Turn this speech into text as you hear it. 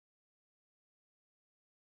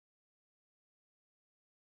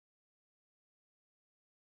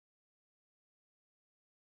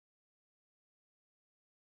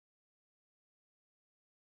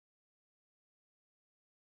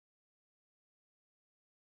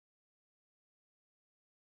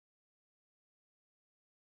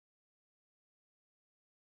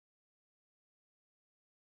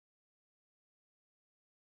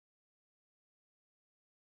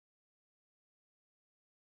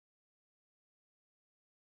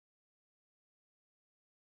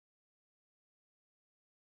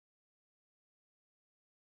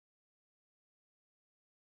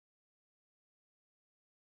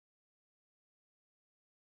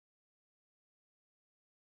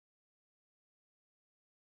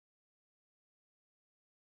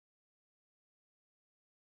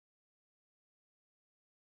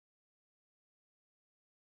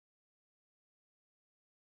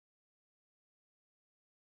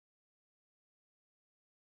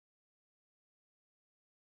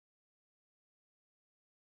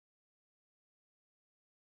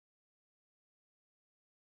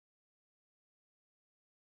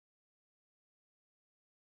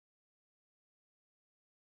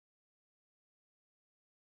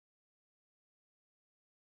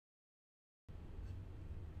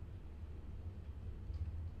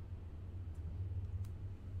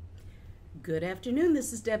Good afternoon.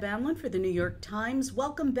 This is Deb Amlen for the New York Times.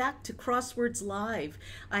 Welcome back to Crosswords Live.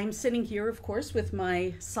 I'm sitting here, of course, with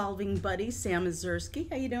my solving buddy, Sam Ezersky.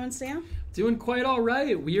 How you doing, Sam? Doing quite all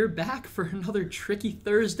right. We are back for another tricky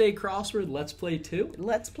Thursday crossword. Let's play two.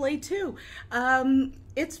 Let's play two.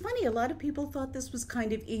 It's funny, a lot of people thought this was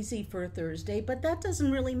kind of easy for a Thursday, but that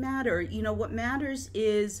doesn't really matter. You know, what matters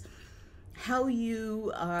is how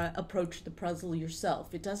you approach the puzzle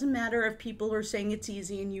yourself. It doesn't matter if people are saying it's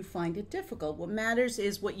easy and you find it difficult. What matters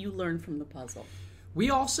is what you learn from the puzzle. We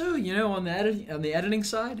also, you know, on the editing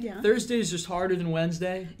side, Thursday is just harder than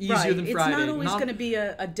Wednesday, easier than Friday. It's not always going to be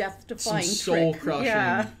a death-defying trick.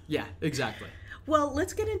 Soul-crushing. Yeah, exactly. Well,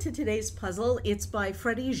 let's get into today's puzzle. It's by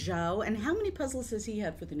Freddie Zhao. And how many puzzles has he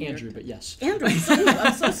had for the New York? Andrew, but yes. Andrew.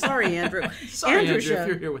 I'm so sorry, Andrew. Sorry, Andrew, if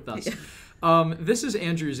you're here with us. This is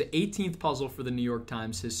Andrew's 18th puzzle for the New York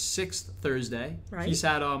Times, his 6th Thursday. Right. He's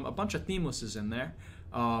had a bunch of themelesses in there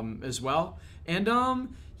as well. And,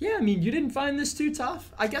 yeah, I mean, you didn't find this too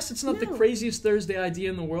tough. I guess it's not the craziest Thursday idea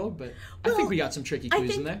in the world, but I think we got some tricky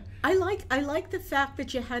clues in there. I like the fact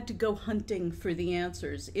that you had to go hunting for the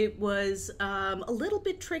answers. It was a little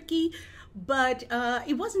bit tricky, but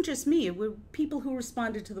it wasn't just me. It were people who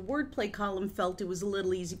responded to the wordplay column felt it was a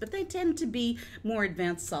little easy, but they tend to be more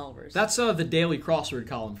advanced solvers. That's the daily crossword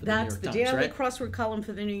column for the New York Times, right? That's the daily crossword column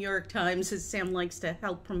for the New York Times, as Sam likes to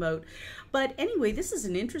help promote. But anyway, this is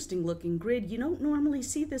an interesting looking grid. You don't normally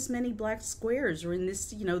see this many black squares or in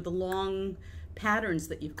this, you know, the long patterns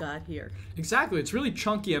that you've got here. Exactly. It's really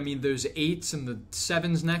chunky. I mean, those 8s and the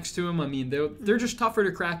 7s next to them, I mean, they're just tougher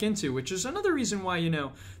to crack into, which is another reason why, you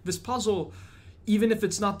know, this puzzle, even if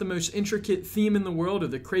it's not the most intricate theme in the world or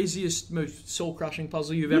the craziest, most soul-crushing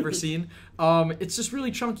puzzle you've ever seen, it's just really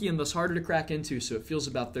chunky and thus harder to crack into, so it feels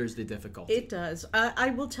about Thursday difficult. It does. I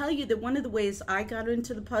will tell you that one of the ways I got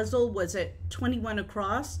into the puzzle was at 21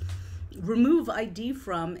 across. Remove ID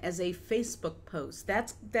from as a Facebook post.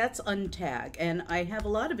 That's untag, and I have a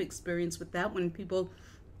lot of experience with that when people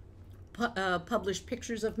publish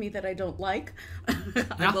pictures of me that I don't like.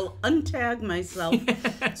 I will untag myself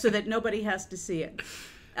so that nobody has to see it.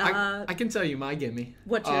 I can tell you my gimme.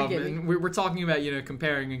 What's your gimme? And we're talking about, you know,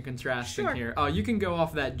 comparing and contrasting here. You can go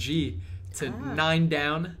off that G to 9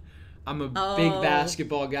 down. I'm a big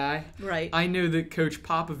basketball guy. Right. I know that Coach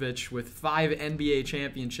Popovich, with 5 NBA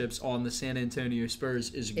championships on the San Antonio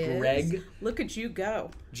Spurs, is Greg. Look at you go.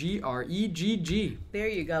 G-R-E-G-G. There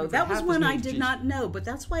you go. That was one I did not know, but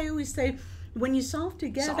that's why I always say, when you solve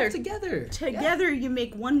together, you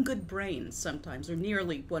make one good brain sometimes, or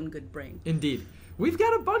nearly one good brain. Indeed. We've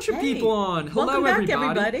got a bunch of people on. Hello, welcome back,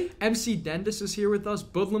 everybody. MC Dendis is here with us.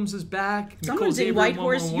 Budlums is back. Someone's in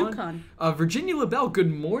Whitehorse, Yukon. Virginia LaBelle,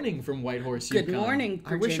 good morning from Whitehorse, Yukon. Good morning,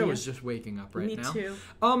 Virginia. I wish I was just waking up right now. Me too.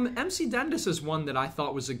 MC Dendis is one that I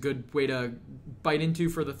thought was a good way to bite into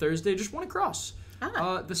for the Thursday. Just one across.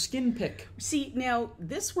 The skin pick. See, now,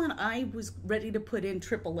 this one I was ready to put in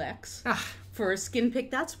XXX for a skin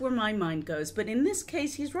pick. That's where my mind goes. But in this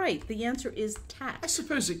case, he's right. The answer is tat. I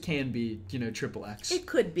suppose it can be, you know, XXX. It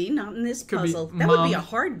could be, not in this puzzle. That would be a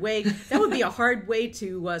hard way. That would be a hard way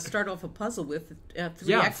to start off a puzzle with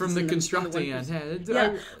 3 X's from the constructing end.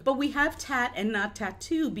 But we have tat and not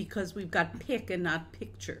tattoo because we've got pick and not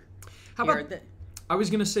picture. How about I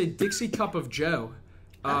was going to say Dixie Cup of Joe.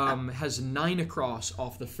 Has 9 across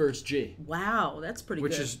off the first G. Wow, that's pretty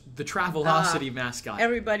good. Which is the Travelocity mascot.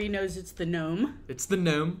 Everybody knows it's the gnome. It's the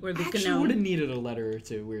gnome. Or the actually would have needed a letter or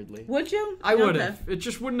two, weirdly. Would you? I would have. It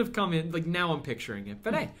just wouldn't have come in. Like, now I'm picturing it.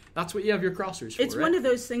 But hey, that's what you have your crossers for, It's one of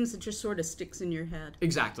those things that just sort of sticks in your head.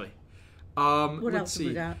 Exactly. What else have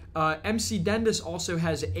we got? MC Dendis also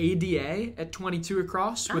has ADA at 22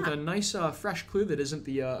 across with a nice fresh clue that isn't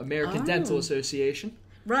the American Dental Association.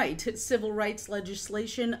 Right, it's civil rights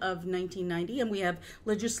legislation of 1990, and we have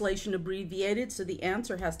legislation abbreviated, so the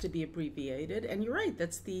answer has to be abbreviated. And you're right,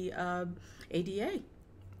 that's the ADA.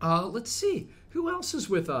 Let's see, who else is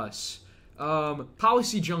with us?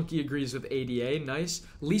 Policy Junkie agrees with ADA, nice.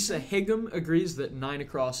 Lisa Higgum agrees that 9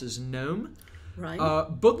 across is gnome. Right.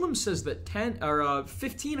 Budlum says that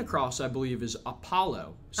 15 across, I believe, is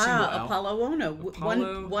Apollo. Apollo Ono.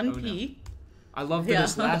 One P. I love that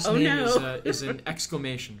his last name is an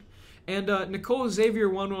exclamation. And Nicole Xavier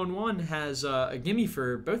 111 has a gimme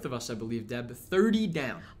for both of us, I believe, Deb. 30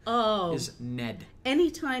 down is Ned.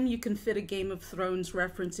 Anytime you can fit a Game of Thrones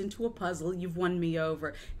reference into a puzzle, you've won me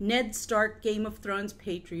over. Ned Stark, Game of Thrones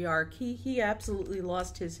patriarch. He absolutely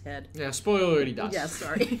lost his head. Yeah, spoiler alert, he does. Yeah,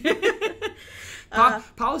 sorry.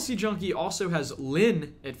 Policy Junkie also has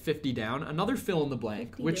Lynn at 50 down, another fill in the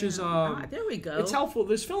blank, which is there we go. It's helpful.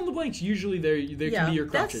 Those fill in the blanks usually they can be your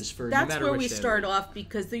crutches for no matter which day. That's where we start off,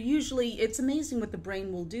 because they're usually, it's amazing what the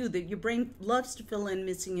brain will do. That your brain loves to fill in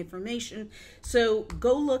missing information. So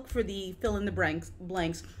go look for the fill in the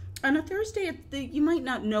blanks. On a Thursday, you might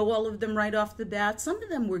not know all of them right off the bat. Some of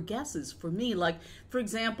them were guesses for me. Like, for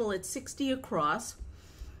example, at 60 across.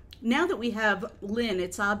 Now that we have Lynn,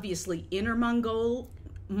 it's obviously Inner Mongolia,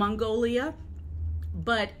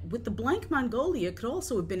 but with the blank Mongolia, it could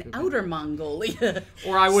also have been Outer Mongolia.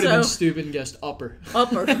 Or I would have been stupid and guessed Upper.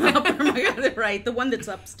 Upper, my God, right, the one that's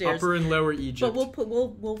upstairs. Upper and Lower Egypt. But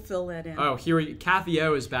we'll fill that in. Oh, here Kathy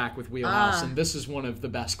O is back with Wheelhouse, and this is one of the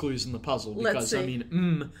best clues in the puzzle because Let's see. I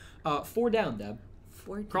mean, 4 down, Deb.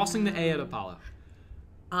 4 down. Crossing the A at Apollo.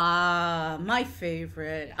 My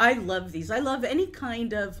favorite. I love these. I love any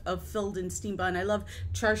kind of filled in steam bun. I love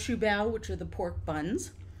char siu bao, which are the pork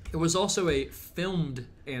buns. It was also a filmed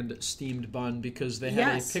and steamed bun because they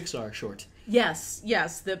had a Pixar short. Yes.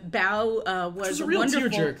 The bao was a real wonderful.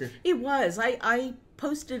 tearjerker. It was. I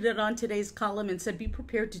posted it on today's column and said, be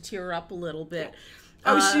prepared to tear up a little bit.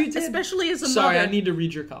 Oh, so you did? Especially as a mother. Sorry, I need to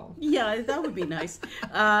read your column. Yeah, that would be nice.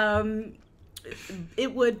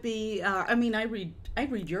 It would be. I mean, I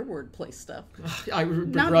read your wordplay stuff. I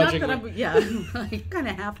not that I kind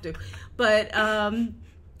of have to, but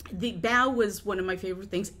the bao was one of my favorite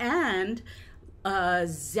things, and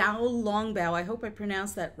Zhao Long Bao. I hope I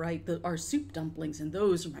pronounced that right. Our soup dumplings, and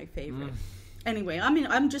those are my favorite. Anyway, I mean,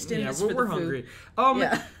 I'm just in this for the food. Hungry.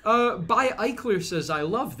 By Eichler says, I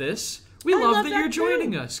love this. We love that you're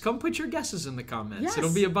joining us. Come put your guesses in the comments. Yes,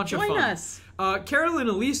 it'll be a bunch of fun. Join us. Carolyn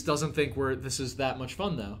Elise doesn't think this is that much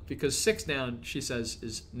fun, though, because 6 down, she says,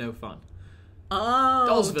 is no fun.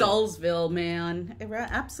 Oh, Dullsville, man.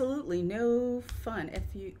 Absolutely no fun.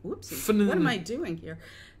 Whoopsie. What am I doing here?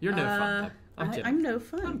 You're no fun. I'm kidding. I'm no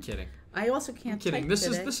fun. I'm kidding. I also can't type This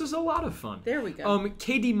today. is a lot of fun. There we go.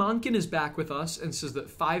 KD Monken is back with us and says that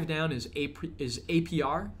 5 down is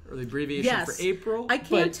APR, or the abbreviation for April. I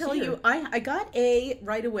can't tell you. I got A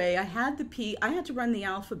right away. I had the P. I had to run the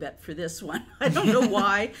alphabet for this one. I don't know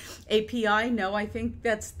why. API, no, I think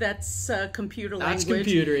that's computer language. That's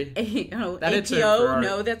computery. APO,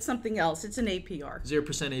 no, that's something else. It's an APR.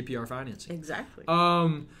 0% APR financing. Exactly.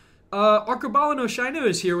 Arcobalino Shino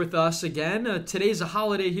is here with us again. Today's a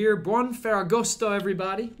holiday here. Buon Ferragosto,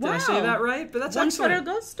 everybody. Did I say that right? But that's excellent.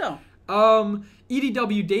 Buon Ferragosto.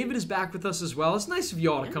 EDW David is back with us as well. It's nice of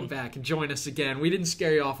you all to come back and join us again. We didn't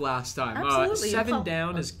scare you off last time. Absolutely. 7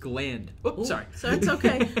 down is gland. Oops, sorry. So it's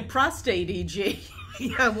okay. Prostate EG.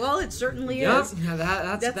 Yeah, well, it certainly is. Yeah,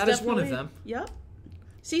 that is one of them. Yep.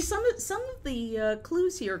 See, some of the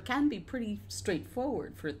clues here can be pretty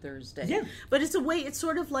straightforward for Thursday. Yeah. But it's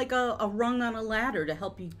sort of like a rung on a ladder to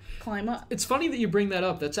help you climb up. It's funny that you bring that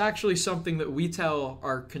up. That's actually something that we tell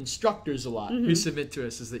our constructors a lot who submit to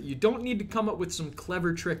us, is that you don't need to come up with some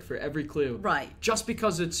clever trick for every clue. Right. Just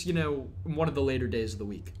because it's, one of the later days of the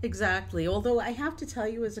week. Exactly. Although I have to tell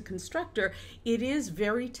you, as a constructor, it is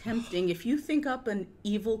very tempting. If you think up an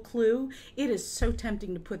evil clue, it is so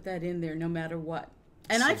tempting to put that in there no matter what.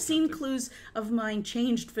 And I've seen clues of mine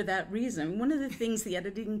changed for that reason. One of the things the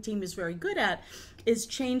editing team is very good at is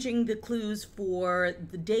changing the clues for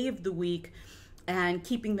the day of the week and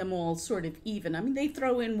keeping them all sort of even. I mean, they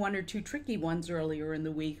throw in 1 or 2 tricky ones earlier in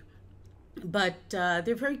the week, but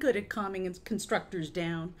they're very good at calming constructors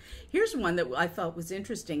down. Here's one that I thought was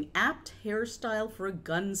interesting. Apt hairstyle for a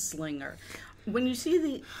gunslinger. When you see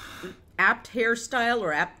the apt hairstyle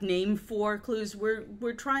or apt name for clues,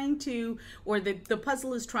 we're trying to, or the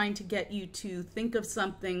puzzle is trying to get you to think of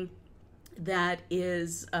something that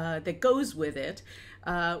is that goes with it,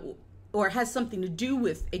 or has something to do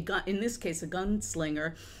with a gun. In this case, a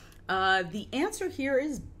gunslinger. The answer here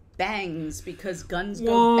is bangs, because guns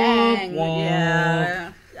go bang.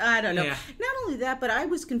 Yeah, I don't know. Yeah. Not only that, but I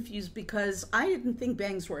was confused because I didn't think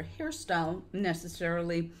bangs were a hairstyle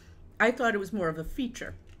necessarily. I thought it was more of a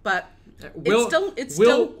feature, but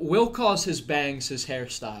Will calls his bangs his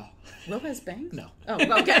hairstyle. Will has bangs? No.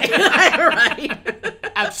 Oh, okay. Right.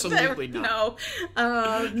 Absolutely not. No.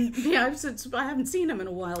 Yeah, I haven't seen him in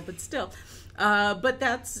a while, but still. But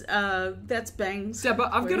that's bangs. Yeah,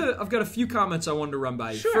 but I've got a few comments I wanted to run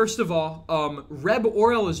by you. Sure. First of all, Reb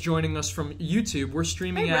Orel is joining us from YouTube. We're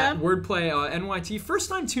streaming at WordplayNYT. First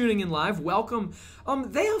time tuning in live. Welcome.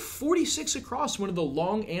 They have 46 across, one of the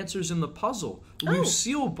long answers in the puzzle.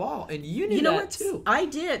 Lucille Ball, and you knew that too. I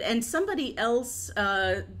did, and somebody else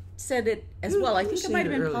said it as well. I think it might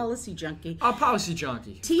have been earlier. Policy Junkie. Policy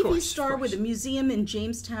Junkie. TV star with a museum in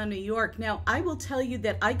Jamestown, New York. Now, I will tell you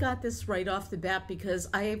that I got this right off the bat because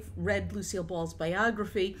I've read Lucille Ball's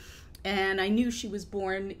biography, and I knew she was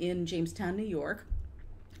born in Jamestown, New York,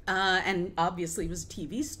 and obviously was a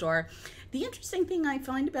TV star. The interesting thing I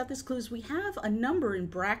find about this clue is we have a number in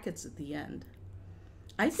brackets at the end.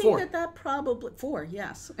 I think that probably 4,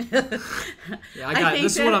 yes. Yeah, I got it.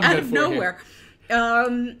 This is what I'm good for nowhere.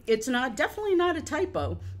 It's definitely not a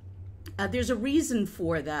typo. There's a reason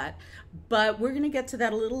for that, but we're going to get to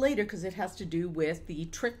that a little later because it has to do with the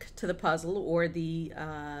trick to the puzzle or the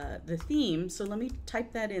theme. So let me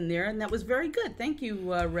type that in there, and that was very good. Thank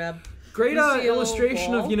you, Reb. Great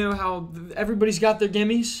illustration of how everybody's got their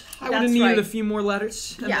gimmies. I would have needed a few more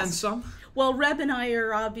letters and then some. Well, Reb and I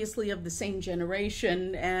are obviously of the same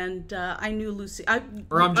generation, and I knew Lucy. I'm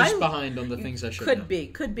just behind on the things I should know.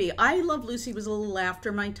 Could be. I Love Lucy was a little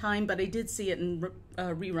after my time, but I did see it in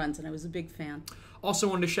reruns, and I was a big fan. Also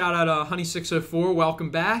wanted to shout out Honey604.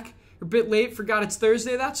 Welcome back. You're a bit late. Forgot it's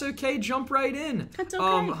Thursday. That's okay. Jump right in. That's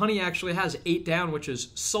okay. Honey actually has 8 down, which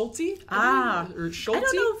is salty. Or Schulte? I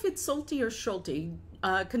don't know if it's salty or Schulte.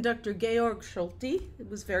 Conductor Georg Schulte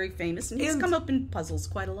was very famous, and he's come up in puzzles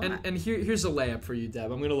quite a lot. And here's a layup for you,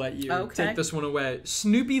 Deb. I'm going to let you take this one away.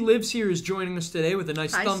 Snoopy Lives Here is joining us today with a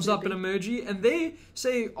nice thumbs up and emoji, and they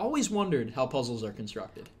say, always wondered how puzzles are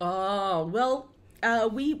constructed. Oh, well,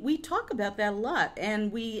 we talk about that a lot,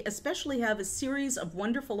 and we especially have a series of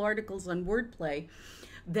wonderful articles on Wordplay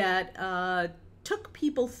that took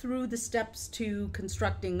people through the steps to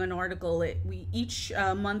constructing an article. Each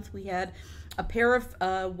month we had a pair of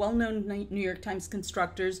well-known New York Times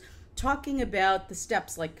constructors talking about the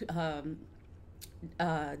steps like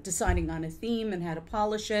deciding on a theme and how to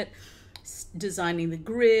polish it, designing the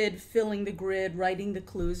grid, filling the grid, writing the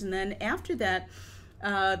clues, and then after that,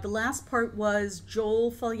 the last part was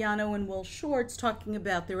Joel Fagliano and Will Shorts talking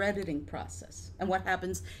about their editing process and what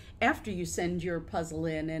happens after you send your puzzle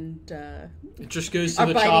in, and it just goes to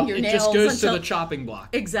the chopping block.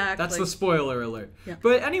 Exactly. That's the spoiler alert. Yeah.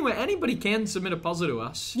 But anyway, anybody can submit a puzzle to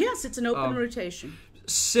us. Yes, it's an open rotation.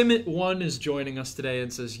 Simit1 is joining us today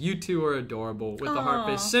and says, you two are adorable with the heart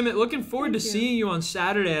face. Simit, looking forward to seeing you on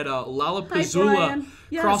Saturday at Lollapuzzoola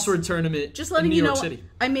Crossword Tournament in New York City.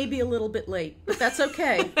 I may be a little bit late, but that's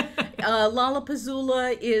okay.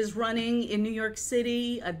 Lollapuzzoola is running in New York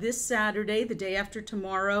City this Saturday, the day after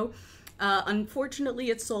tomorrow.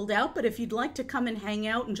 Unfortunately, it's sold out, but if you'd like to come and hang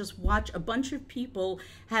out and just watch a bunch of people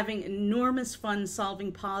having enormous fun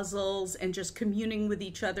solving puzzles and just communing with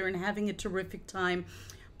each other and having a terrific time,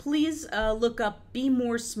 please look up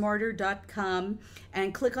BeMoreSmarter.com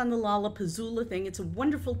and click on the Lollapuzzoola thing. It's a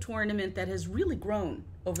wonderful tournament that has really grown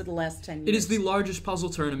over the last 10 years. It is the largest puzzle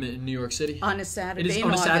tournament in New York City. On a Saturday It is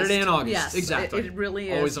on a Saturday in August. Yes, exactly. It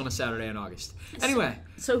really is. Always on a Saturday in August. Anyway.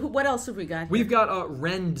 So what else have we got here? We've got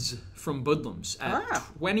Rends from Budlums at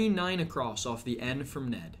 29 across off the N from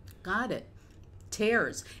Ned. Got it.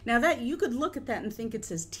 Tears. Now that you could look at that and think it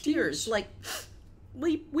says tears. Like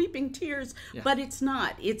weeping tears, but it's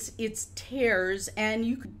not. It's tears, and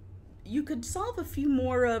you could solve a few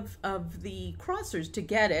more of the crossers to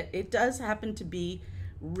get it. It does happen to be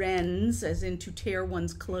rends, as in to tear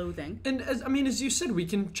one's clothing. And as you said, we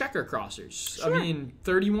can check our crossers. Sure.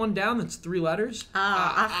 31 down, that's 3 letters.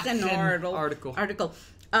 Article.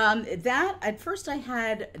 That, at first I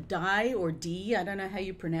had die or D, I don't know how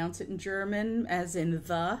you pronounce it in German, as in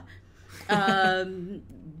the.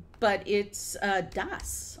 But it's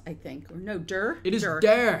das, I think, or no, der. It is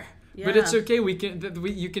der. Yeah. But it's okay.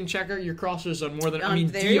 You can check out your crossers on more than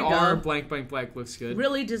dr blank blank blank looks good.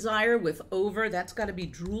 Really desire with over. That's got to be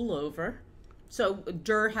drool over. So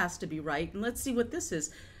der has to be right. And let's see what this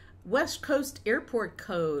is. West Coast Airport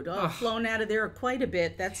Code. Flown out of there quite a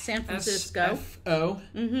bit. That's San Francisco. SFO.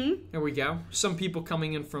 Mm-hmm. There we go. Some people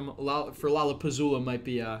coming in for Lollapuzzoola might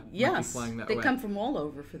be flying that way. They come from all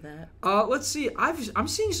over for that. Let's see. I'm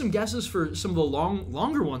seeing some guesses for some of the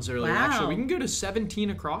longer ones earlier. Wow. Actually, we can go to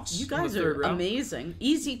 17 across. You guys are amazing.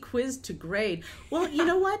 Easy quiz to grade. Well, you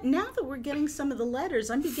know what? Now that we're getting some of the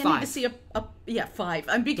letters, I'm beginning to see 5.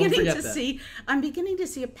 I'm beginning to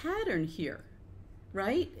see a pattern here.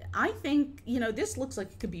 Right? I think, this looks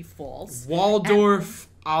like it could be false. Waldorf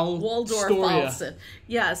Astoria. False.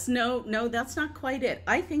 Yes, no, that's not quite it.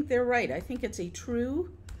 I think they're right. I think it's a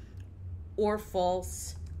true or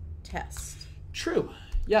false test. True.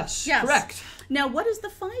 Yes. Correct. Now, what does the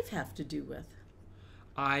 5 have to do with?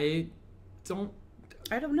 I don't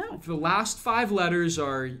know. The last 5 letters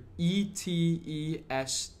are E-T-E-S-T.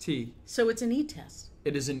 So it's an E-test.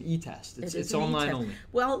 it is an e-test. It is It's an online e-test. only.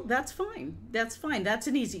 Well, that's fine. That's fine. That's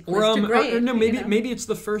an easy quiz Or to grade. no, maybe it's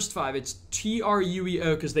the first 5. It's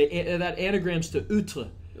TRUEO because that anagrams to outre.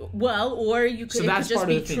 Well, or you could, So it that's could just part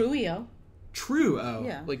be of the thing. Trueo. True O.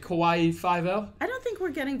 Yeah. Like Kawaii 5-0. I don't think we're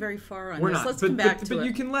getting very far on We're this. not. Let's but come back to but it.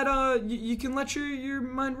 you can let your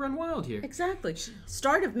mind run wild here. Exactly.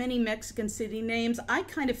 Start of many Mexican city names. I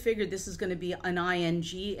kind of figured this is going to be an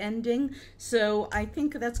ing ending, so I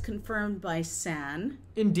think that's confirmed by San.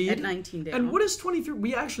 Indeed. At 19 down. And what is 23?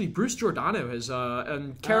 We actually, Bruce Giordano has,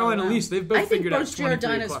 and Caroline Elise, they've both figured out 23 I think Bruce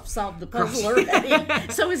Giordano's o'clock. solved the puzzle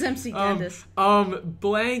already. So is MC Candace.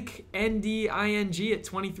 Blank NDING at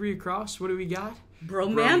 23 across. What do we got?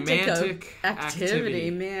 Romantic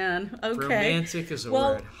activity, man. Okay. Romantic is a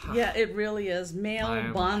well, word. yeah, it really is.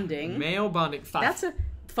 Male bonding. Male bonding. 5. That's a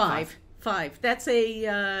 5. 5. That's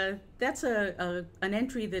an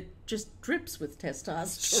entry that just drips with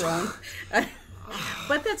testosterone.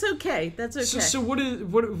 But that's okay. That's okay. So what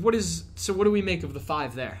do we make of the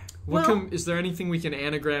 5 there? Is there anything we can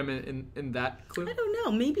anagram in that clue? I don't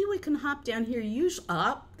know. Maybe we can hop down here.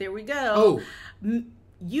 There we go. Oh.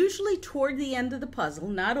 Usually toward the end of the puzzle,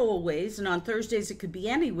 not always, and on Thursdays it could be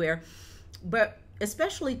anywhere, but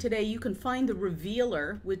especially today you can find the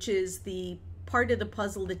revealer, which is the part of the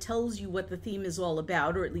puzzle that tells you what the theme is all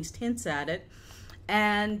about, or at least hints at it.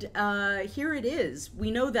 And here it is.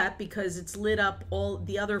 We know that because it's lit up all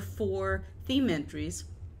the other 4 theme entries.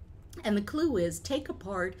 And the clue is take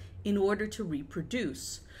apart in order to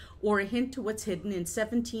reproduce, or a hint to what's hidden in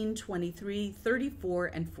 17, 23, 34,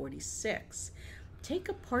 and 46. Take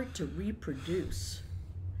apart to reproduce.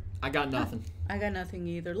 I got nothing. I got nothing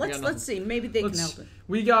either. Let's see. Maybe they can help it.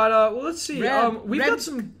 We got let's see. We've got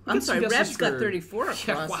some. I'm sorry, guesses Reb's got for- 34 across.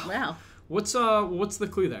 Yeah, wow. Wow. What's the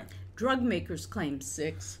clue there? Drug makers claim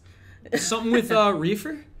 6. Something with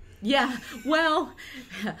reefer? Yeah, well,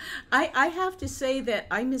 I have to say that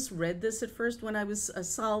I misread this at first when I was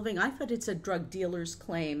solving. I thought it said drug dealer's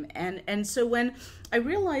claim. And so when I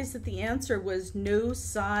realized that the answer was no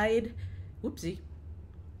side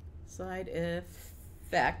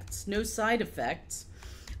effects,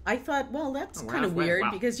 I thought, well, that's kind of weird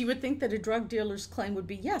because you would think that a drug dealer's claim would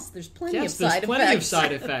be, yes, there's plenty of side effects. Yes, there's plenty of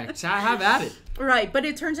side effects. Have at it. Right, but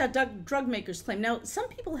it turns out drug makers claim. Now, some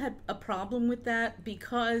people had a problem with that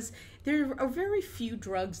because there are very few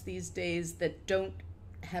drugs these days that don't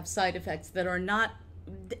have side effects, that are not,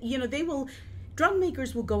 drug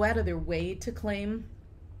makers will go out of their way to claim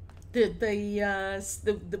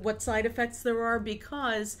what side effects there are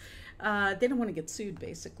because they don't want to get sued,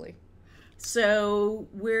 basically. So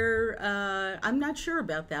I'm not sure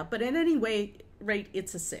about that, but at any rate,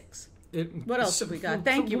 it's a 6. What else have we got?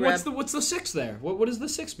 Thank you, Reb. What's the 6 there? What does the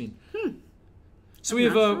 6 mean? So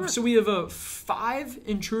I'm we have a 5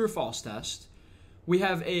 in true or false test. We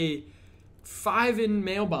have a 5 in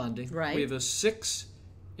male bonding. Right. We have a 6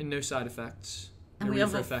 in no side effects. And we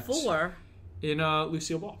have a 4 in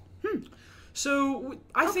Lucille Ball. So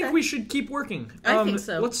I think we should keep working. I think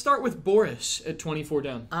so. Let's start with Boris at 24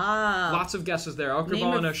 down. Lots of guesses there.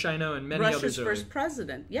 Alkerbal, Shino, and many Russia's others. First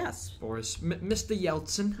president, yes. Boris. Mr.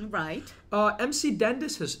 Yeltsin. Right. MC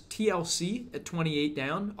Dendis has TLC at 28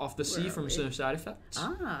 down, off the C from No Side Effects.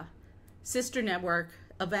 Sister network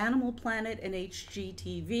of Animal Planet and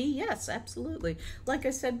HGTV. Yes, absolutely. Like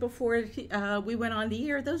I said before we went on the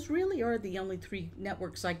air, those really are the only 3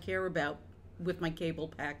 networks I care about with my cable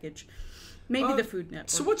package. Maybe the Food Network.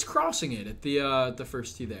 So what's crossing it at the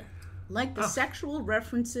first T there? Like the sexual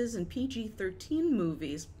references in PG-13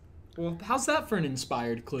 movies. Well, how's that for an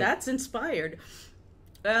inspired clue? That's inspired.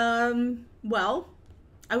 Well,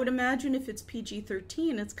 I would imagine if it's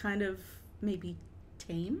PG-13, it's kind of maybe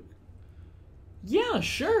tame. Yeah,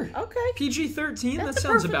 sure. Okay. PG-13, that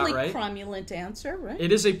sounds about right. That's a perfectly cromulent answer, right?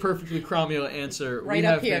 It is a perfectly cromulent answer. Right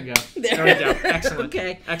up here. Bingo. There we go. Excellent.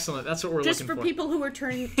 Okay. Excellent. That's what we're looking for. Just for people who are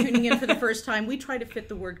tuning in for the first time, we try to fit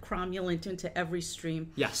the word cromulent into every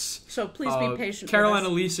stream. Yes. So please be patient Caroline with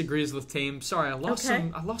us. Elise agrees with tame. Sorry, I lost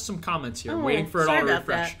some comments here. I'm Oh, waiting for it sorry all to about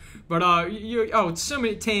refresh. that. But it's so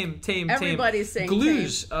many tame. Everybody's saying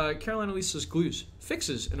glues. Caroline Elise says glues.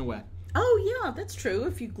 Fixes in a way. Oh yeah, that's true.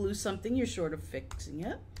 If you glue something, you're sort of fixing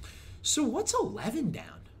it. So what's 11 down?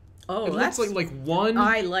 Oh, it that's looks like 1.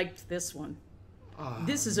 I liked this one.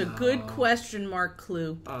 This is a good question mark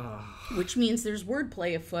clue, which means there's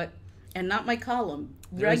wordplay afoot. And not my column.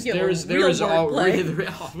 There is Real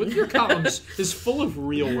wordplay. With your columns is full of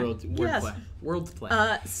real world wordplay. Yes. Wordplay.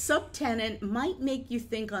 Subtenant might make you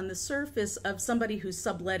think on the surface of somebody who's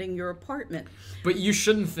subletting your apartment. But you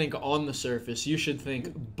shouldn't think on the surface. You should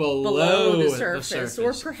think below the surface.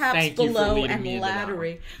 Or perhaps below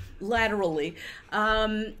and laterally.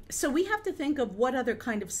 So we have to think of what other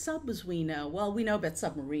kind of subs we know. Well, we know about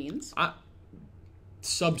submarines.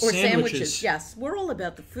 Sandwiches. Yes, we're all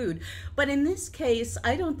about the food. But in this case,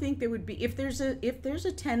 I don't think there would be, if there's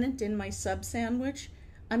a tenant in my sub sandwich,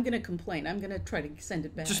 I'm going to complain. I'm going to try to send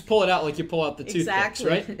it back. Just pull it out like you pull out the toothpicks,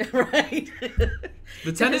 right? Right.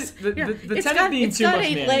 The tenant, the tenant being too much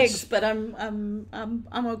mayonnaise. It's got 8 legs, but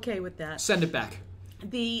I'm okay with that. Send it back.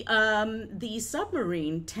 The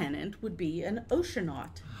submarine tenant would be an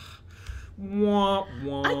oceanaut. Wah,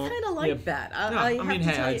 wah. I kind of like that. I have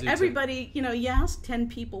to tell you, everybody, you ask 10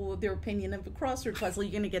 people their opinion of a crossword puzzle,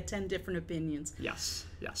 you're going to get 10 different opinions. Yes.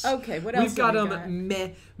 Okay, what else? We've got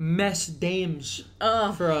mess dames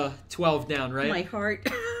for 12 down, right? My heart.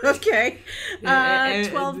 Okay.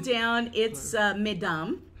 12 down, it's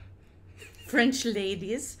mesdames, French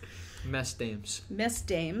ladies. Mess dames. Mess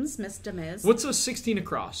dames. What's a 16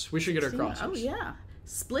 across? We should get our crosswords. Oh, yeah.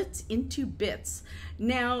 Splits into bits.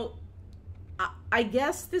 Now, I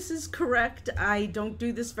guess this is correct. I don't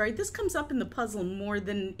do this this comes up in the puzzle more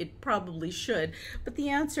than it probably should. But the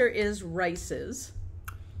answer is rices.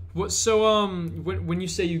 What? So when you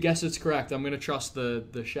say you guess it's correct, I'm going to trust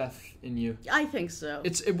the chef in you. I think so.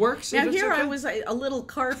 It works. Now here okay? I was a little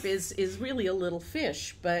carp is really a little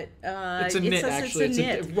fish, but it's a nit actually.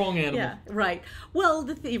 It's a wrong animal. Yeah, right. Well,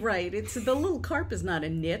 right. It's the little carp is not a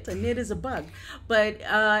nit. A nit is a bug. But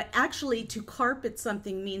actually, to carp at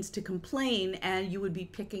something means to complain, and you would be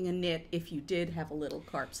picking a nit if you did have a little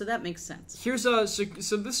carp. So that makes sense. Here's so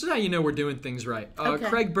this is how you know we're doing things right. Okay.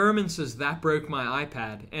 Craig Berman says that broke my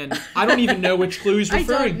iPad. And I don't even know which clue he's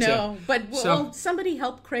referring to. I don't know, but somebody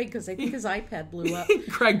help Craig because I think his iPad blew up.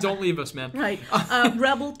 Craig, don't leave us, man. Right.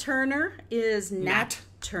 Rebel Turner is Nat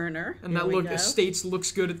Turner. And that States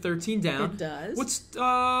looks good at 13 down. It does. What's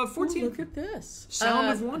 14? Ooh, look at this. Sound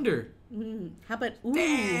of Wonder. How about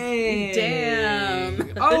damn?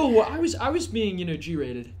 Oh, I was being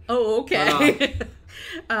G-rated. Oh, okay.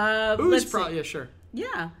 Let's probably sure.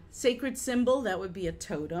 Yeah, sacred symbol, that would be a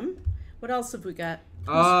totem. What else have we got?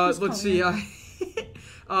 Let's see.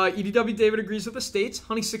 EDW David agrees with the States.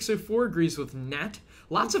 Honey 604 agrees with Nat.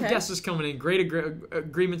 Lots of guesses coming in. Great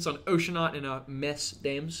agreements on Oceanaut and Mess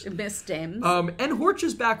Dames. Mess Dames. And Horch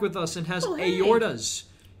is back with us and has aortas.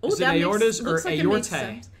 Is it aortas or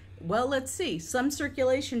aortae? Well, let's see. Some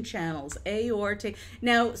circulation channels, aortic.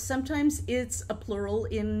 Now, sometimes it's a plural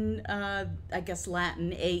in, I guess,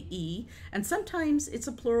 Latin, AE, and sometimes it's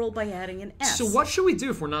a plural by adding an S. So what should we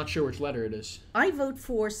do if we're not sure which letter it is? I vote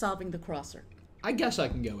for solving the crosser. I guess I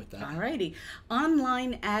can go with that. Alrighty.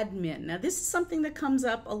 Online admin. Now, this is something that comes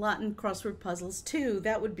up a lot in crossword puzzles, too.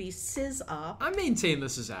 That would be sysop. I maintain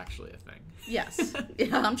this is actually a thing. Yes.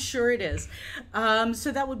 Yeah, I'm sure it is.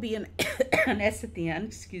 So that would be an S at the end,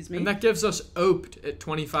 excuse me. And that gives us oped at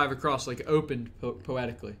 25 across, like opened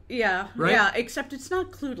poetically. Yeah. Right? Yeah, except it's not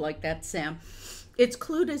clued like that, Sam. It's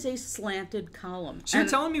clued as a slanted column. So you're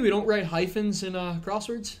telling me we don't write hyphens in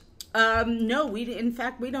crosswords? No, in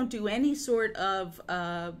fact, we don't do any sort of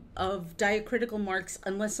diacritical marks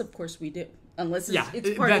unless, of course, we do. Unless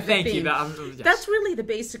it's part of the theme. Thank you. Yes. That's really the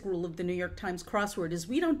basic rule of the New York Times crossword is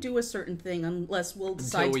we don't do a certain thing unless we'll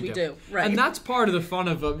decide we do. Right. And that's part of the fun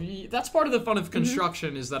of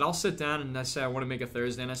construction is that I'll sit down and I say I want to make a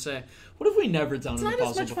Thursday and I say, what have we never done in a puzzle before?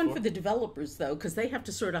 It's not as much fun for the developers though because they have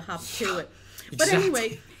to sort of hop to it. Exactly. But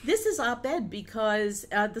anyway, this is op-ed because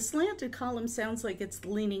the slanted column sounds like it's the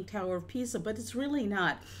Leaning Tower of Pisa, but it's really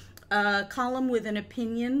not. A column with an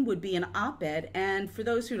opinion would be an op-ed, and for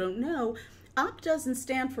those who don't know, op doesn't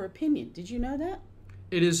stand for opinion. Did you know that?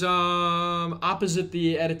 It is opposite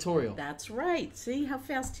the editorial. That's right. See how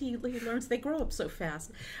fast he learns. They grow up so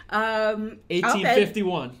fast.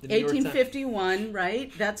 1851. 1851,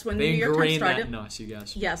 right? That's when the New York Times started. That in us, you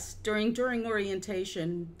guys. Yes, during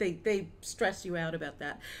orientation, they stress you out about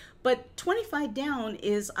that. But 25 down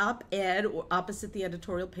is op-ed or opposite the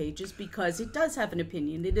editorial pages because it does have an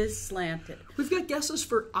opinion. It is slanted. We've got guesses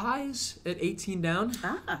for eyes at 18 down.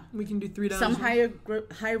 We can do 3 down. Some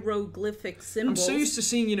hieroglyphic symbols. I'm so used to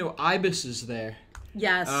seeing, ibises there.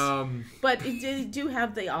 Yes. But they do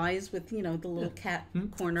have the eyes with, the little cat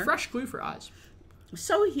corner. Fresh clue for eyes.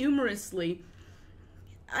 So humorously,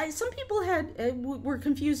 some people were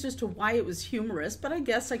confused as to why it was humorous, but I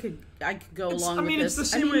guess I could go along with this. It's the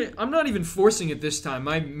same way. I'm not even forcing it this time.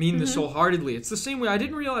 I mean this wholeheartedly. It's the same way. I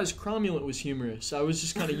didn't realize cromulent was humorous. I was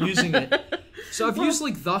just kind of using it. So I've used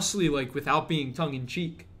like thusly, like without being tongue in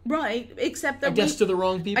cheek. Right, except that I guess to the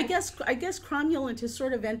wrong people. I guess cromulent has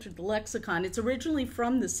sort of entered the lexicon. It's originally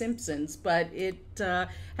from The Simpsons, but it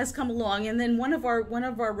has come along. And then one of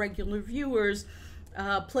our regular viewers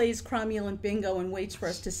plays cromulent bingo and waits for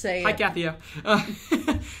us to say Hi, it. Kathy.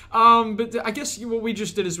 But I guess what we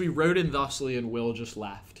just did is we wrote in thusly, and Will just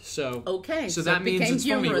laughed. So okay, so that means it's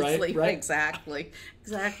funny, right? Exactly.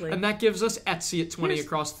 And that gives us Etsy at 20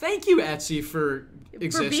 across. Thank you, Etsy, for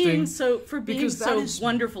existing. For being so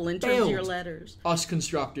wonderful in terms of your letters. Us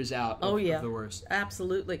constructors out of the worst.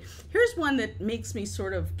 Absolutely. Here's one that makes me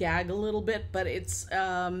sort of gag a little bit, but it's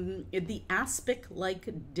the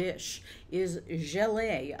aspic-like dish is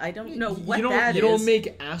gelée. I don't know what that is. You don't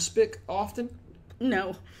make aspic often?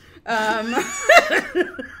 No.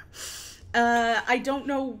 I don't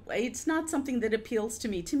know. It's not something that appeals to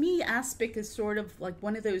me. To me, aspic is sort of like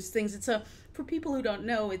one of those things. For people who don't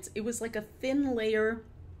know, it was like a thin layer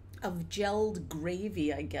of gelled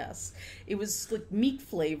gravy, I guess. It was like meat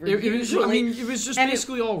flavored. It was just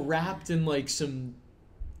basically all wrapped in like some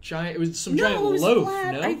giant. It was some giant loaf.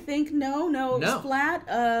 Flat, no, I think no. It was flat.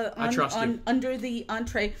 I trust you. Under the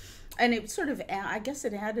entree. And it sort of, I guess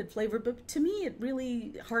it added flavor, but to me it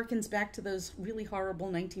really harkens back to those really horrible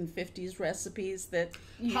 1950s recipes that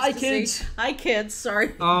you used to see. Hi kids,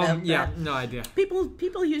 sorry. Yeah, no idea.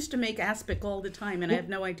 People used to make aspic all the time, and I have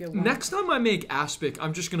no idea why. Next time I make aspic,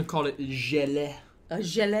 I'm just going to call it gelée. A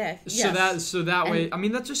gelée, yes. So that way, I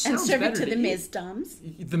mean, that just sounds better. And serve it to the mesdames.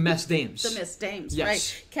 The mesdames. The mesdames, yes.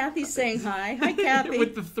 Right. Kathy's saying hi. Hi, Kathy.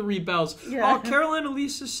 With the 3 bells. Yeah. Oh, Caroline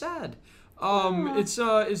Elise is sad.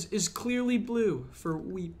 It's clearly blue for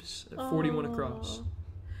weeps at 41 across.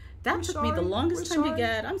 That took me the longest time to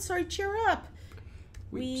get. I'm sorry, cheer up.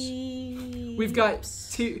 We've got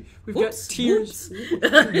tears. Whoops.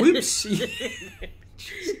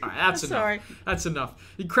 That's enough. That's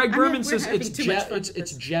enough. Craig Berman says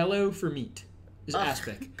it's jello for meat. Is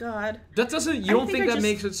aspic. God. That doesn't. You don't think that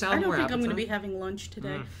makes it sound more appetizing? I don't think I'm going to be having lunch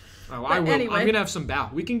today. Oh, I will. Anyway. I'm gonna have some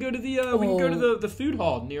bao. We can go to the food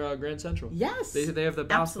hall near Grand Central. Yes, they have the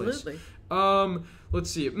bao absolutely. Place. Let's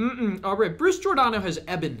see. All right, Bruce Giordano has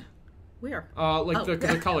ebon. Where?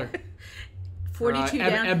 The color. 42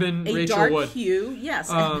 down. Ebon, a Rachel dark Wood. hue. Yes,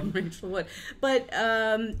 ebon, Rachel Wood. But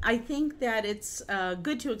I think that it's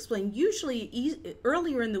good to explain. Usually,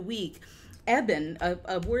 earlier in the week, ebon,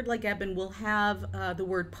 a word like ebon will have the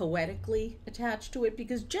word poetically attached to it,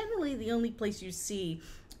 because generally the only place you see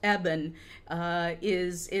ebon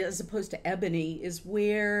is, as opposed to ebony, is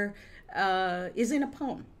where is in a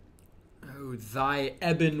poem. Oh, thy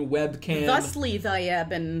ebon webcam. Thusly thy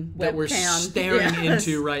ebon webcam. That we're staring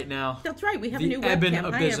into right now. That's right. We have a new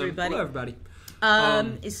webcam. Hi, everybody. Hello, everybody.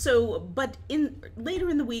 But later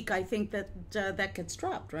in the week, I think that gets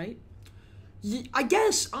dropped, right? I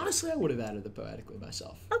guess honestly, I would have added the poetically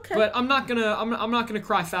myself. Okay, but I'm not gonna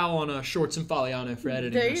cry foul on Shorts and Faliano for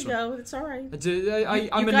editing. There you go. It's all right.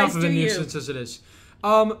 I'm enough of a nuisance as it is.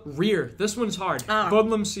 Rear. This one's hard.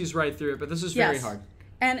 Budlam sees right through it, but this is very hard.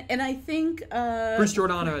 And I think Bruce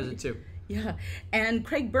Giordano has it too. Yeah, and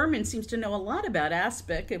Craig Berman seems to know a lot about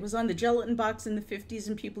aspic. It was on the gelatin box in the 50s,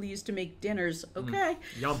 and people used to make dinners. Okay.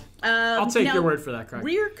 Yum. I'll take your word for that, Craig.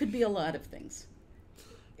 Rear could be a lot of things.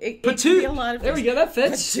 It Patoot. Could be a lot of there we go. That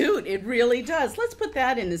fits. Patoot. It really does. Let's put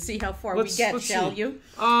that in and see how far we get, shall you?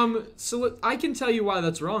 So I can tell you why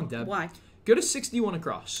that's wrong, Deb. Why? Go to 61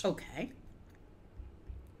 across. Okay.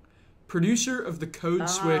 Producer of the Code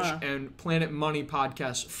Switch and Planet Money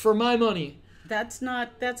podcast. For my money. That's not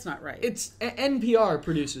right. It's NPR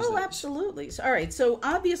produces Oh, those. Absolutely. So, all right. So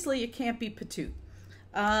obviously it can't be Patoot.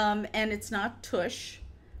 And it's not Tush.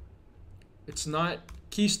 It's not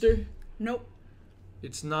Keister. Nope.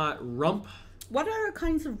 It's not Rump. What other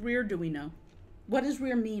kinds of rear do we know? What does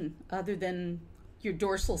rear mean other than your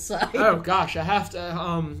dorsal side? Oh gosh, I have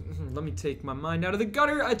to let me take my mind out of the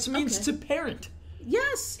gutter. It means to parent.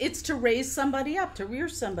 Yes, it's to raise somebody up, to rear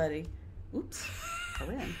somebody. Oops.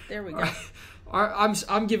 There we go.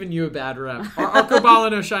 I'm giving you a bad rep.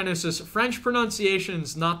 Arcobalino Shino says French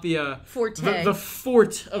pronunciation's not the forte. The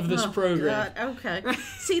fort of this program. God. Okay.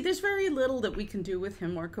 See, there's very little that we can do with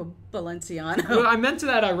him, Marco Balenciano. Well, I meant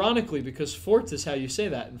that ironically because fort is how you say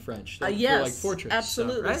that in French. Yes, for like fortress.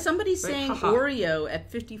 Absolutely. So, right? Somebody's saying Oreo at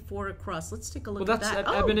 54 across. Let's take a look at that. Well, that's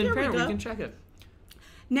at Ebon and Parent. We can check it.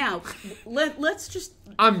 Now, let's just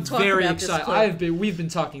I'm talk very about this excited. clip. We've been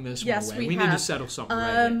talking this Yes, one away. we need to have. settle something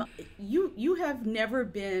right here. You have never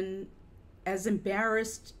been as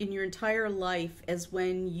embarrassed in your entire life as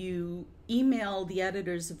when you email the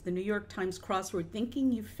editors of the New York Times Crossword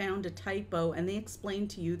thinking you found a typo, and they explain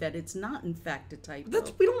to you that it's not, in fact, a typo.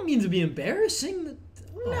 We don't mean to be embarrassing.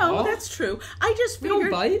 No, that's true. I just We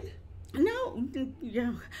figured... don't bite. No,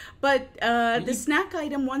 yeah. But the snack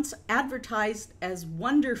item, once advertised as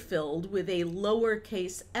wonder-filled with a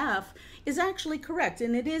lowercase f, is actually correct,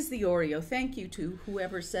 and it is the Oreo. Thank you to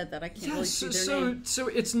whoever said that. I can't really see their name. So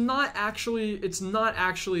it's not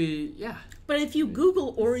actually, yeah. But if you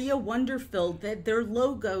Google Oreo Wonder-Filled, that their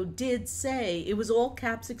logo did say it was all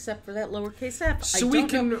caps except for that lowercase f. So I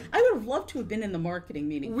would have loved to have been in the marketing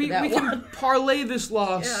meeting for that we one. can parlay this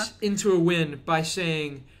loss into a win by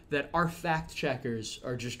saying that our fact checkers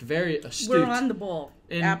are just very astute. We're on the ball.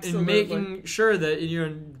 Absolutely. In making sure that you're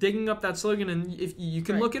digging up that slogan, and if you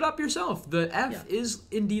can look it up yourself. The F is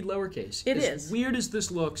indeed lowercase. It is. As weird as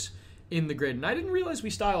this looks in the grid. And I didn't realize we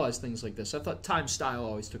stylized things like this. I thought Times style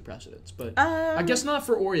always took precedence. But I guess not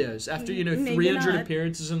for Oreos. After, 300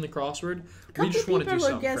 appearances in the crossword, we just want to do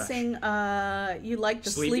something fresh. People are guessing you like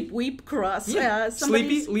the Sleepy? sleep weep cross. Yeah.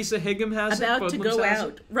 Sleepy. Lisa Higgum has about it. to go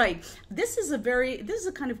out. Right. This is a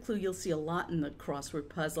kind of clue you'll see a lot in the crossword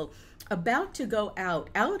puzzle. About to go out.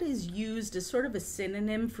 Out is used as sort of a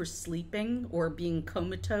synonym for sleeping or being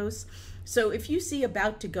comatose. So if you see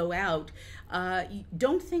about to go out,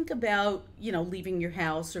 don't think about, leaving your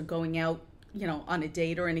house or going out, on a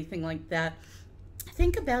date or anything like that.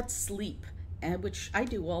 Think about sleep, which I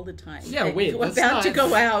do all the time. Yeah, wait. About to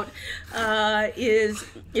go out is,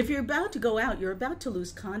 if you're about to go out, you're about to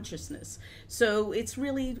lose consciousness. So it's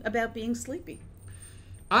really about being sleepy.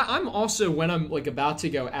 I'm also, when I'm about to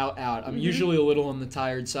go out, I'm usually a little on the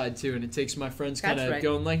tired side too, and it takes my friends kind of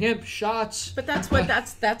going like, "Hey, shots." But that's what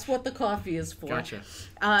the coffee is for. Gotcha.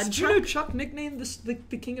 Did you know Chuck nicknamed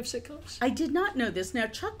the king of sitcoms? I did not know this. Now,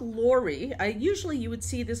 Chuck Lorre, usually you would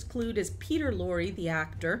see this clued as Peter Lorre, the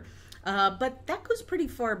actor, but that goes pretty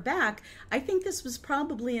far back. I think this was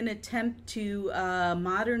probably an attempt to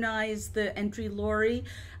modernize the entry Lorre.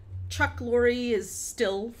 Chuck Lorre is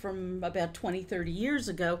still from about 20, 30 years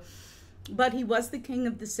ago, but he was the king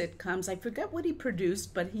of the sitcoms. I forget what he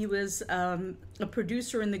produced, but he was a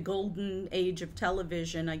producer in the golden age of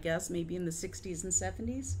television, I guess, maybe in the 60s and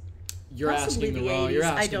 70s. You're asking the wrong. You're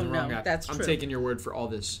asking the wrong guy. That's true. I'm taking your word for all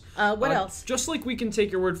this. What else? Just like we can take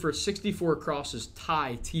your word for 64 crosses,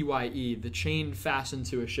 tie, T-Y-E, the chain fastened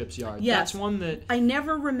to a ship's yard. Yes. That's one that... I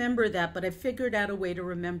never remember that, but I figured out a way to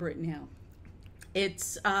remember it now.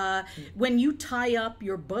 It's when you tie up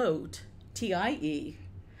your boat, T-I-E,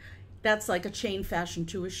 that's like a chain fashioned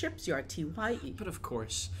to a ship's yard, T-Y-E. But of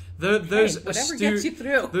course, those whatever gets you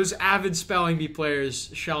through. Those avid spelling bee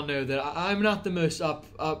players shall know that I'm not the most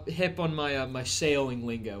up hip on my my sailing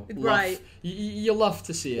lingo. Right. You love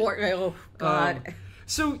to see it. Oh, God.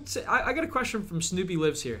 So I got a question from Snoopy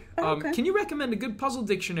Lives here. Okay. Can you recommend a good puzzle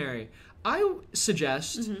dictionary? I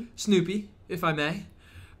suggest, Snoopy, if I may,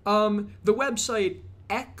 the website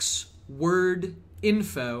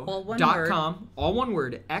xwordinfo.com, all one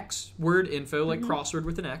word, xwordinfo, like crossword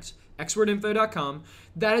with an X, xwordinfo.com.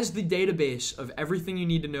 That is the database of everything you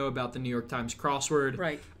need to know about the New York Times crossword.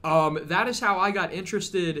 Right. That is how I got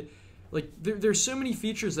interested. There's so many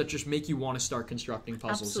features that just make you want to start constructing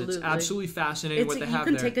puzzles. Absolutely. It's absolutely fascinating what they have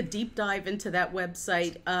there. You can take a deep dive into that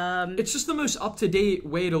website. It's just the most up-to-date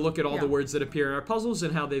way to look at all the words that appear in our puzzles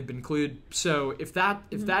and how they've been clued. So if that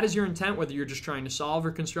is your intent, whether you're just trying to solve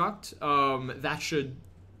or construct, that should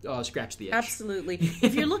scratch the itch. Absolutely.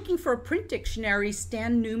 If you're looking for a print dictionary,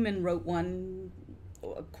 Stan Newman wrote one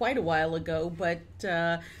quite a while ago, but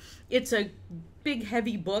it's a big,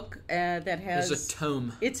 heavy book that has... It's a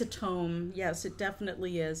tome. It's a tome. Yes, it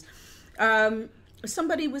definitely is.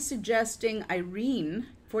 Somebody was suggesting Irene,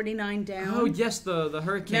 49 Down. Oh, yes, the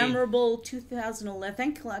hurricane. Memorable 2011.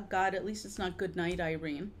 Thank God, at least it's not Good Night,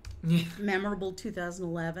 Irene. Yeah. Memorable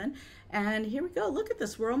 2011. And here we go. Look at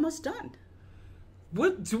this. We're almost done.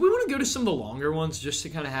 What do we want to go to some of the longer ones just to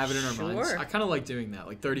kind of have it in our minds? Sure. I kind of like doing that,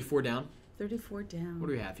 like 34 down. 34 down. What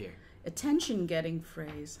do we have here? Attention-getting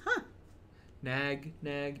phrase. Huh. Nag.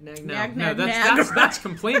 No, Nag, that's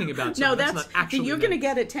complaining about something. No, that's not actually. You're going to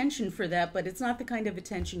get attention for that, but it's not the kind of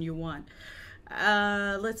attention you want.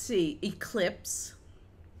 Let's see. Eclipse.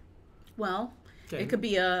 Well, it could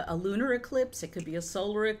be a lunar eclipse. It could be a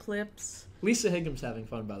solar eclipse. Lisa Higgum's having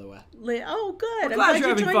fun, by the way. Oh, good. I'm glad you're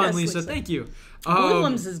having fun, Lisa. Thank you.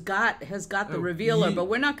 Woodlums has got the revealer, but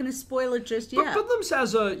we're not going to spoil it just yet. Woodlums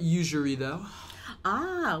has a usury, though.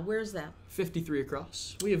 Ah, where's that? 53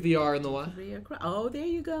 across. We have the R in the Y. Oh, there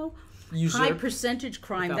you go. Usurp. High percentage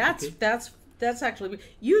crime. Without the That's actually,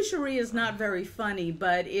 usury is not very funny,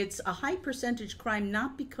 but it's a high percentage crime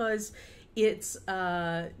not because it's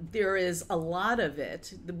there is a lot of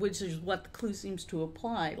it, which is what the clue seems to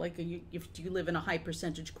apply. Like if you live in a high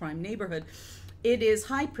percentage crime neighborhood, it is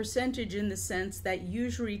high percentage in the sense that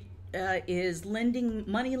usury is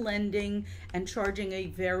money lending and charging a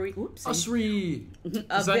very Usry.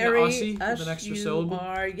 Is that very Aussie with an extra syllable?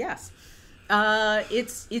 Yes.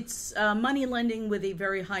 It's money lending with a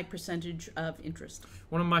very high percentage of interest.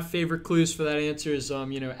 One of my favorite clues for that answer is,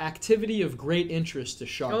 activity of great interest to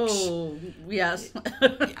sharks. Oh, yes.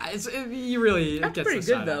 That's pretty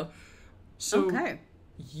good, though. So, okay.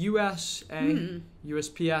 USA,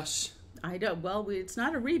 USPS. I don't. Well, it's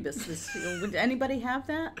not a rebus. Would anybody have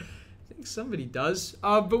that? I think somebody does.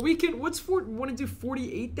 But we can. Want to do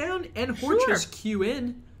 48 down? And Horch's cue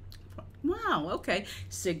in. Wow, okay.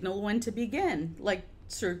 Signal when to begin, like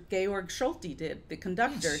Sir Georg Schulte did, the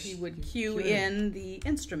conductor. Yes, he would cue in the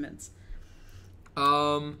instruments.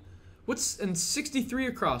 What's 63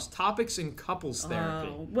 across? Topics in couples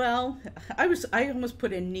therapy. Well, I almost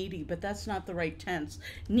put in needy, but that's not the right tense.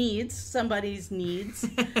 Needs, somebody's needs.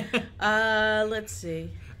 Let's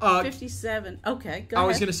see. 57. Okay, go ahead. I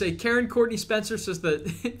was going to say, Karen Courtney Spencer says that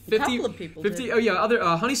 50... A couple of people 50, did. Oh, yeah, other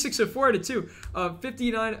Honey 604 did too.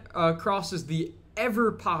 59 across is the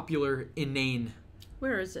ever-popular inane.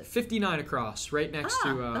 Where is it? 59 across, right next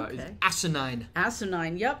to asinine.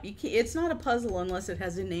 Asinine, yep. It's not a puzzle unless it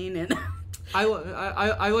has inane in it. I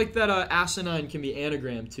like that asinine can be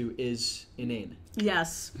anagrammed to is inane.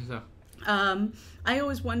 Yes. So. I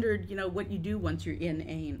always wondered, what you do once you're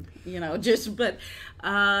inane, but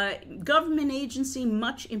government agency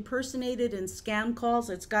much impersonated in scam calls.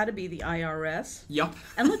 It's got to be the IRS. Yup.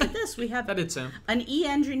 And look at this. We have that did Sam. An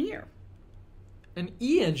e-engineer. An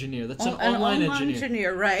e-engineer. That's an online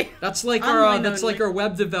engineer, right? That's like our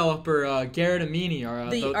web developer Garrett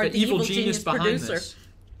Amini, the evil genius behind producer. This.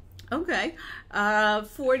 Okay.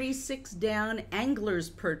 46 down.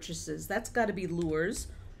 Anglers purchases. That's got to be lures.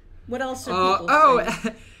 What else are people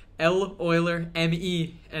saying? L. Euler,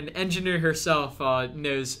 M.E., an engineer herself,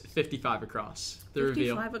 knows 55 across. The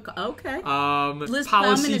 55 reveal. Okay. Liz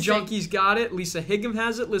Policy Junkies got it. Lisa Higgum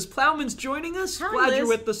has it. Liz Plowman's joining us. Hi, Glad Liz. you're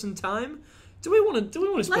with us in time. Do we want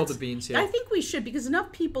to spill the beans here? I think we should because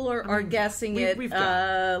enough people are guessing it. We've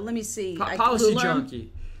got let me see. Policy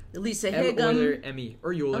Junkie. Lisa Higgum. Euler, M.E.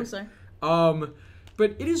 or Euler. Oh, sorry.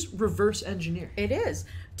 But it is reverse engineer. It is.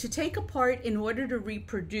 To take apart in order to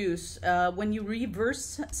reproduce, when you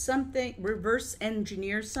reverse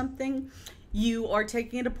engineer something, you are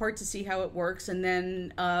taking it apart to see how it works and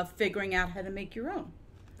then figuring out how to make your own.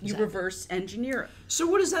 You reverse engineer it. So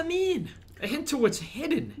what does that mean? A hint to what's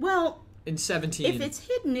hidden. Well, in 17. If it's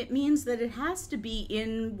hidden, it means that it has to be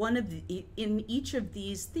in in each of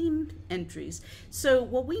these theme entries. So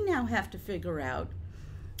what we now have to figure out,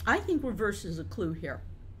 I think reverse is a clue here.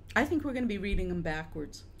 I think we're going to be reading them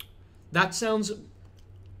backwards. That sounds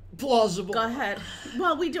plausible. Go ahead.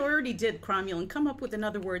 Well, we already did cromulent. Come up with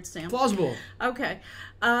another word, Sam. Plausible. Okay.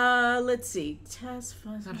 Let's see.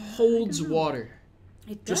 That holds water.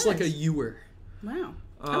 It does. Just like a ewer. Wow.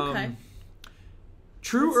 Okay.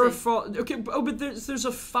 True or false? Okay. Oh, but there's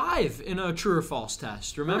a 5 in a true or false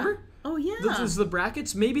test. Remember? Oh yeah. This is the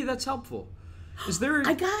brackets. Maybe that's helpful. Is there?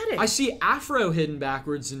 I got it. I see Afro hidden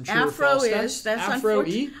backwards in true or false Afro is. test. That's Afro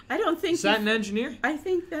E. I don't think. Is that an engineer? I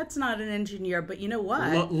think that's not an engineer, but you know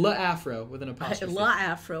what? La Afro with an apostrophe. La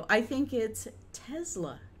Afro. I think it's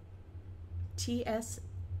Tesla. T-S-L-A.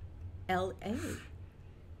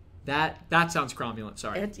 That sounds cromulent.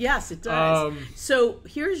 Sorry. Yes, it does. So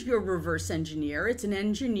here's your reverse engineer. It's an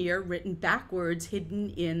engineer written backwards, hidden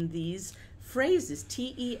in these phrases.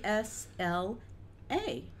 T-E-S-L-A.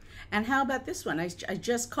 And how about this one? I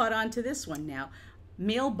just caught on to this one now.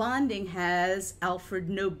 Male bonding has Alfred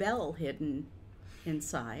Nobel hidden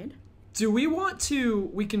inside. Do we want to...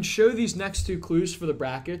 We can show these next 2 clues for the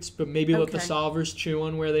brackets, but maybe let the solvers chew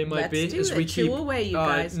on where they might be. Let's do it. Chew away, you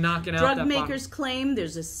guys. Knocking out Drug makers claim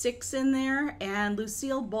there's a 6 in there, and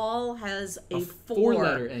Lucille Ball has a 4.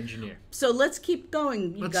 4-letter engineer. So let's keep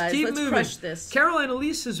going, you guys. Keep let's moving. Crush this. Caroline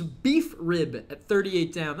Elise has beef rib at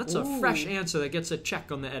 38 down. That's a fresh answer that gets a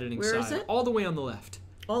check on the editing side. Where is it? All the way on the left.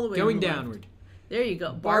 All the way going on the downward. Left. There you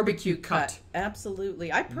go. Barbecue cut.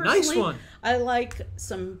 Absolutely. I personally, nice one. I like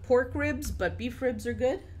some pork ribs, but beef ribs are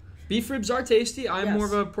good. Beef ribs are tasty. I'm more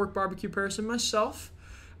of a pork barbecue person myself.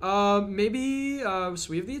 Maybe, so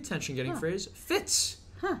we have the attention-getting phrase. Fits.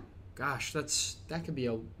 Huh. Gosh, that could be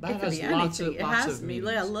a It that could has be lots anything. of It lots has of to be.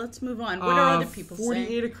 meanings. Yeah, let's move on. What are other people 48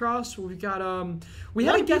 saying? across. We got we A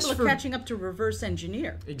had lot a of guess people for are catching up to reverse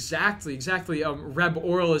engineer. exactly. Reb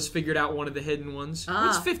Oral has figured out one of the hidden ones.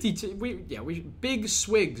 It's 52. We big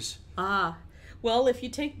swigs. Well, if you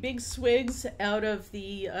take big swigs out of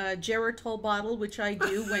the Geritol bottle, which I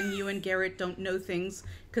do when you and Garrett don't know things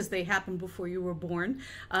because they happened before you were born,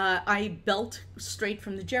 I belt straight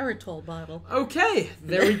from the Geritol bottle. Okay,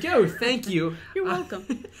 there we go. Thank you. You're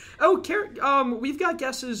welcome. We've got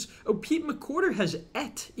guesses. Oh, Pete McCorder has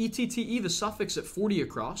E-T-T-E, the suffix at 40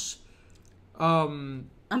 across. I'm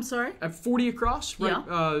sorry? At 40 across, right?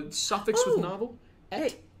 Yeah. Suffix with novel.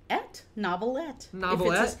 Novelette.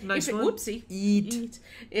 Novelette, nice one. Whoopsie. Eat.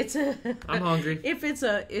 It's a. I'm hungry. If it's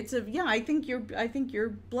a. Yeah. I think your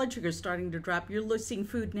blood sugar's starting to drop. You're losing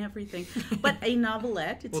food and everything. But a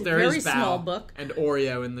novelette. It's a very small book. And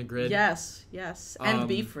Oreo in the grid. Yes. And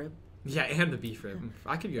beef rib. Yeah, and the beef rib.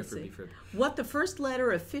 I could go for beef rib. What the first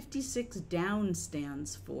letter of 56 down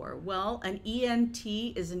stands for? Well, an ENT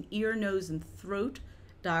is an ear, nose, and throat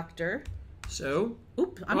doctor. So,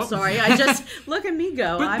 I'm sorry. I just look at me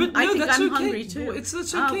go. I think I'm okay. hungry too. Well,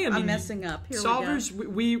 that's okay. I'm messing up. Here solvers,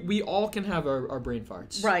 we go. we all can have our brain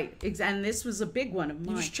farts. Right. And this was a big one of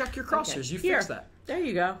mine. You just check your crossers. Okay. You fix that. There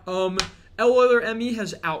you go. L. Euler ME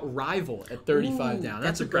has outrival at 35 down.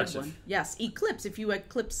 That's impressive. A good one. Yes. Eclipse. If you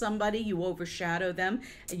eclipse somebody, you overshadow them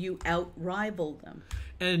and you outrival them.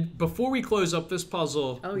 And before we close up this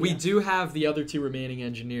puzzle, we do have the other two remaining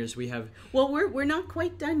engineers. We have. Well, we're not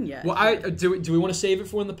quite done yet. Well, do we want to save it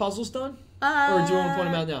for when the puzzle's done, or do you want to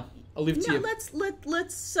point them out now? I'll leave it to you.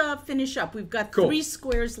 Let's finish up. We've got 3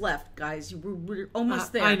 squares left, guys. We're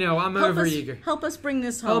almost there. I know. I'm overeager. Help us bring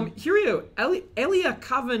this home. Here we go. Elia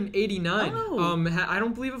Coven 89. I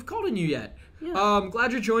don't believe I've called on you yet. Yeah.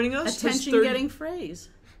 Glad you're joining us. Attention-getting phrase.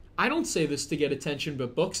 I don't say this to get attention,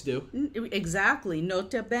 but books do. Exactly.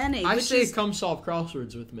 Nota bene. I say come solve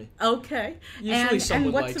crosswords with me. Okay. Usually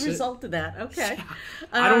someone likes it. And what's the result of that? Okay.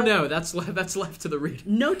 I don't know. That's left to the reader.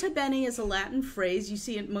 Nota bene is a Latin phrase. You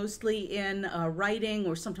see it mostly in writing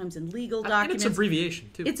or sometimes in legal documents. And it's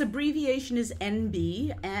abbreviation, too. Its abbreviation is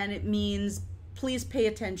NB, and it means please pay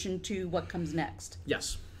attention to what comes next.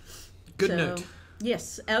 Yes. Good note.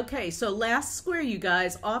 Yes. Okay. So last square, you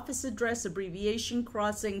guys. Office address, abbreviation,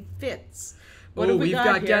 crossing, fits. What do we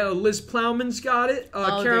got here? Liz Plowman's got it.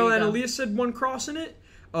 Caroline Elias said one cross in it.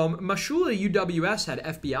 Mashula UWS had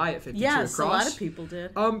FBI at 52 across. Yes, a lot of people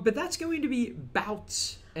did. But that's going to be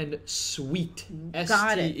bouts and sweet.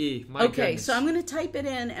 Got S-T-E. it. My goodness. So I'm going to type it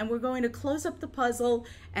in, and we're going to close up the puzzle,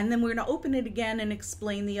 and then we're going to open it again and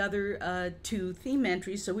explain the other 2 theme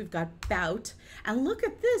entries. So we've got bout. And look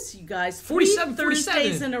at this, you guys. 47, 3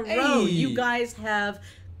 Thursdays in a row. Hey. You guys have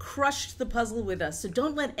crushed the puzzle with us. So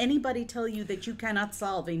don't let anybody tell you that you cannot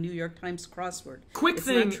solve a New York Times crossword. Quick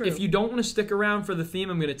thing, if you don't want to stick around for the theme,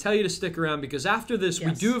 I'm going to tell you to stick around because after this,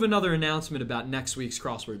 we do have another announcement about next week's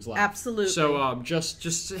Crosswords Live. Absolutely. So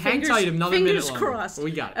just hang tight another minute longer. Fingers crossed. We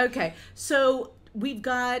got it. Okay, so we've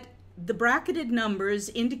got the bracketed numbers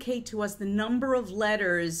indicate to us the number of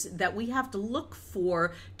letters that we have to look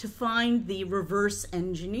for to find the reverse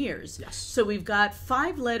engineers. Yes. So we've got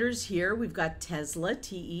 5 letters here. We've got Tesla,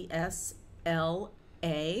 T-E-S-L-A.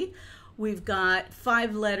 We've got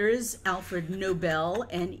 5 letters, Alfred Nobel,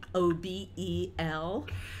 N-O-B-E-L.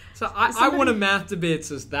 So I won a math debate,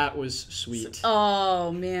 says that was sweet.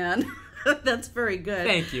 Oh, man. That's very good.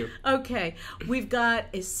 Thank you. Okay, we've got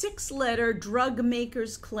a 6-letter drug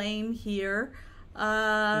maker's claim here.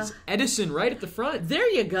 It's Edison right at the front. There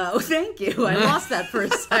you go. Thank you. I lost that for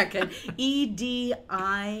a second. E-D-I-S-O-N,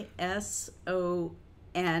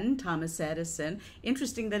 Thomas Edison.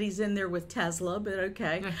 Interesting that he's in there with Tesla, but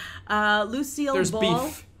okay. Lucille There's Ball.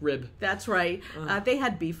 beef rib. That's right. They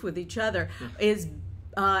had beef with each other. Is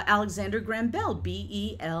Alexander Graham Bell,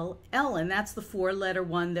 B-E-L-L, and that's the 4-letter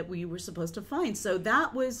one that we were supposed to find. So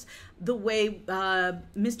that was the way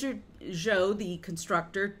Mr. Zhou, the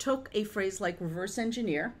constructor, took a phrase like reverse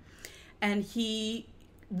engineer, and he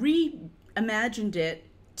reimagined it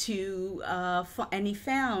to, and he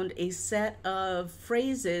found a set of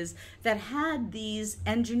phrases that had these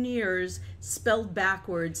engineers spelled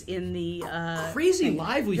backwards in the crazy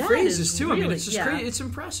lively phrases too. Really, I mean, it's just crazy. It's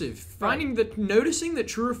impressive. Noticing that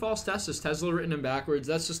true or false test is Tesla written in backwards.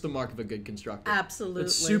 That's just the mark of a good constructor. Absolutely,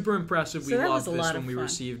 it's super impressive. We loved this when we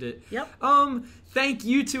received it. Yep. Thank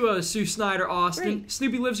you to Sue Snyder Austin. Great.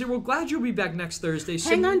 Snoopy lives here. Well, glad you'll be back next Thursday.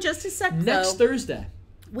 Hang on just a sec. Next Thursday.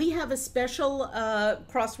 We have a special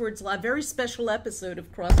Crosswords Live, very special episode of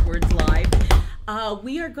Crosswords Live.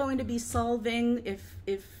 We are going to be solving, if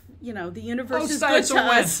you know, the universe is style, good it's to a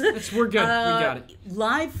win. us. We're good. We got it.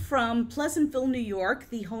 Live from Pleasantville, New York,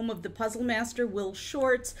 the home of the puzzle master, Will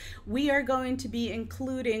Shorts, we are going to be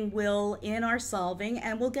including Will in our solving,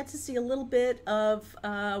 and we'll get to see a little bit of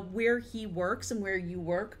where he works and where you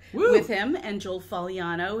work with him, and Joel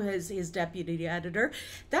Faliano, his deputy editor.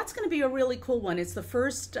 That's going to be a really cool one. It's the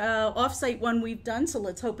first offsite one we've done, so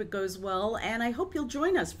let's hope it goes well, and I hope you'll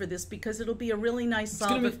join us for this, because it'll be a really nice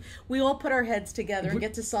solve if we all put our heads together and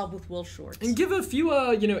get to solve with Will Shorts. And give a few,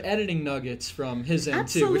 editing nuggets from his end,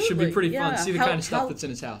 too, which should be pretty fun. See the kind of stuff that's in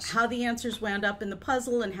his house. How the answers wound up in the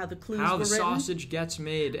puzzle and how the clues were written. How the sausage gets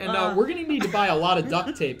made. And we're going to need to buy a lot of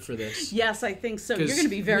duct tape for this. Yes, I think so. You're going to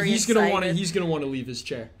be very excited. He's going to want to leave his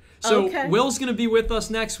chair. So Will's going to be with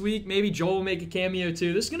us next week. Maybe Joel will make a cameo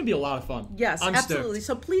too. This is going to be a lot of fun. Yes, I'm absolutely.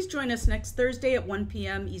 stoked. So please join us next Thursday at 1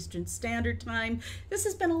 p.m. Eastern Standard Time. This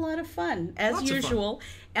has been a lot of fun, as usual.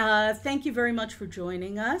 Thank you very much for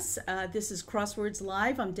joining us. This is Crosswords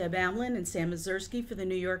Live. I'm Deb Amlen and Sam Ezersky for the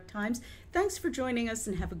New York Times. Thanks for joining us,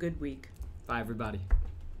 and have a good week. Bye, everybody.